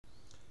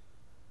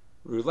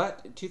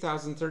Roulette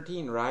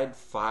 2013 Ride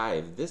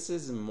 5. This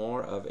is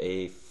more of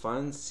a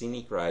fun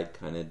scenic ride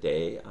kind of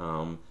day.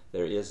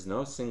 There is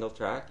no single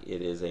track.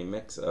 It is a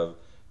mix of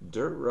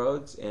dirt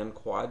roads and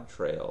quad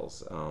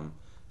trails.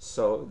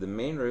 So the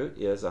main route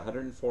is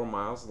 104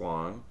 miles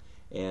long,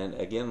 and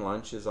again,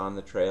 lunch is on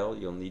the trail.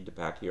 You'll need to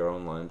pack your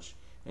own lunch,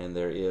 and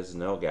there is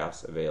no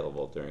gas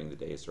available during the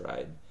day's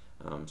ride.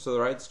 So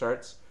the ride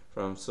starts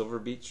from Silver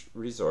Beach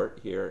Resort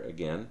here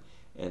again,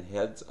 and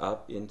heads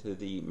up into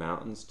the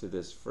mountains to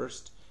this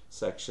first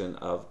section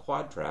of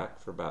quad track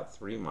for about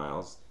 3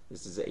 miles.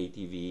 This is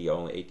ATV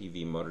only,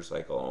 ATV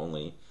motorcycle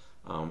only,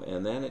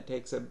 and then it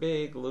takes a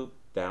big loop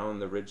down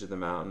the ridge of the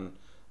mountain,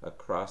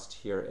 across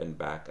here and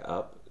back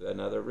up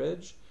another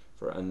ridge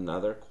for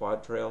another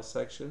quad trail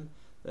section.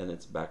 Then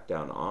it's back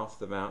down off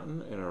the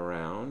mountain and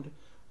around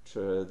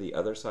to the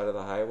other side of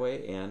the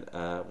highway, and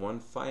one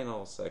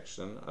final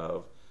section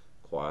of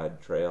quad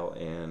trail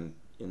and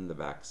in the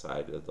back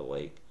side of the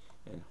lake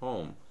and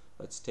home.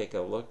 Let's take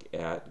a look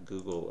at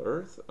Google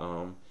Earth.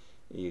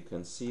 You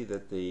can see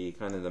that the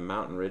kind of the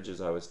mountain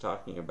ridges I was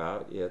talking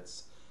about,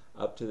 it's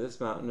up to this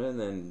mountain and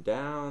then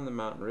down the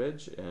mountain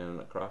ridge and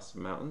across the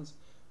mountains,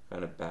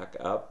 kind of back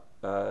up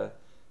I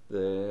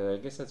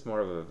guess that's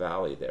more of a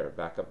valley there,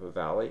 back up a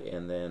valley,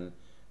 and then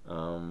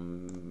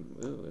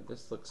ooh,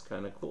 this looks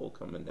kind of cool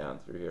coming down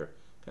through here.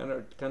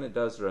 Kind of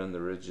does run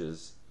the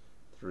ridges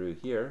through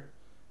here.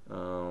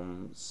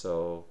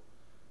 So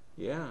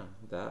yeah,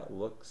 that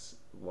looks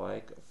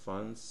like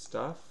fun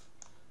stuff.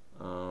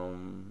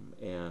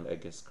 And I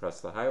guess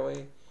across the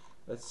highway,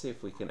 let's see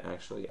if we can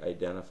actually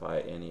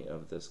identify any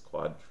of this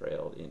quad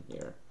trail in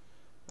here.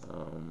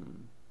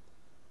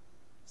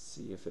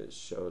 See if it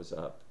shows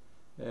up.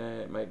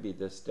 It might be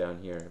this down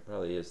here. It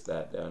probably is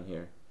that down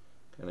here,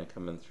 kind of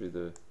coming through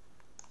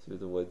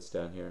the woods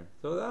down here.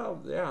 So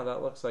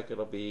that looks like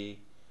it'll be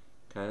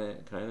kind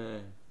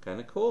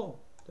of cool.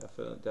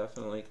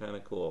 Definitely kind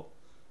of cool.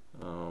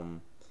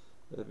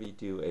 Let me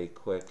do a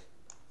quick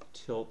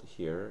tilt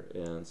here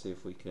and see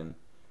if we can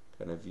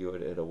kind of view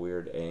it at a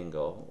weird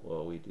angle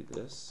while we do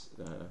this.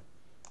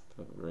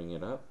 Bring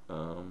it up.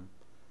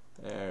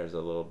 There's a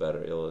little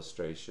better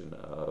illustration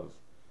of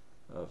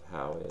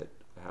how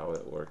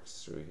it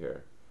works through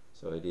here.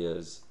 So it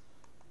is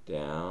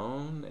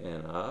down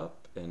and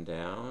up and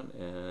down,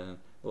 and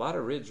a lot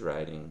of ridge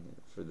riding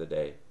for the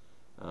day.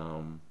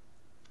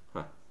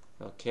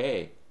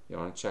 Okay, you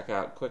want to check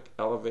out quick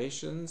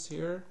elevations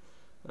here?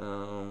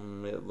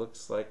 It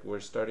looks like we're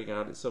starting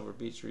out at Silver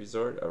Beach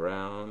Resort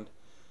around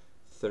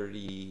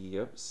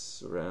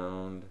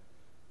around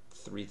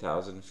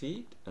 3,000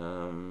 feet.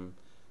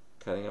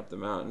 Cutting up the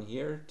mountain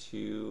here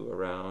to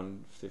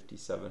around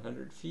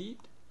 5,700 feet.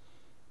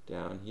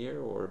 Down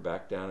here, we're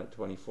back down at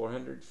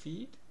 2,400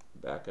 feet.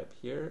 Back up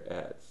here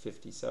at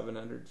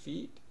 5,700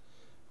 feet.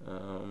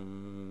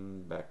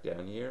 Back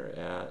down here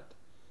at,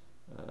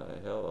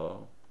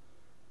 hello,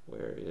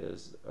 where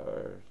is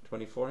our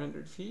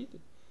 2,400 feet?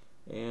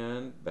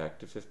 And back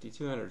to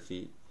 5,200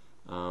 feet.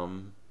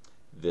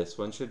 This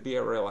one should be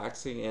a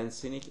relaxing and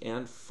scenic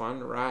and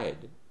fun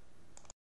ride.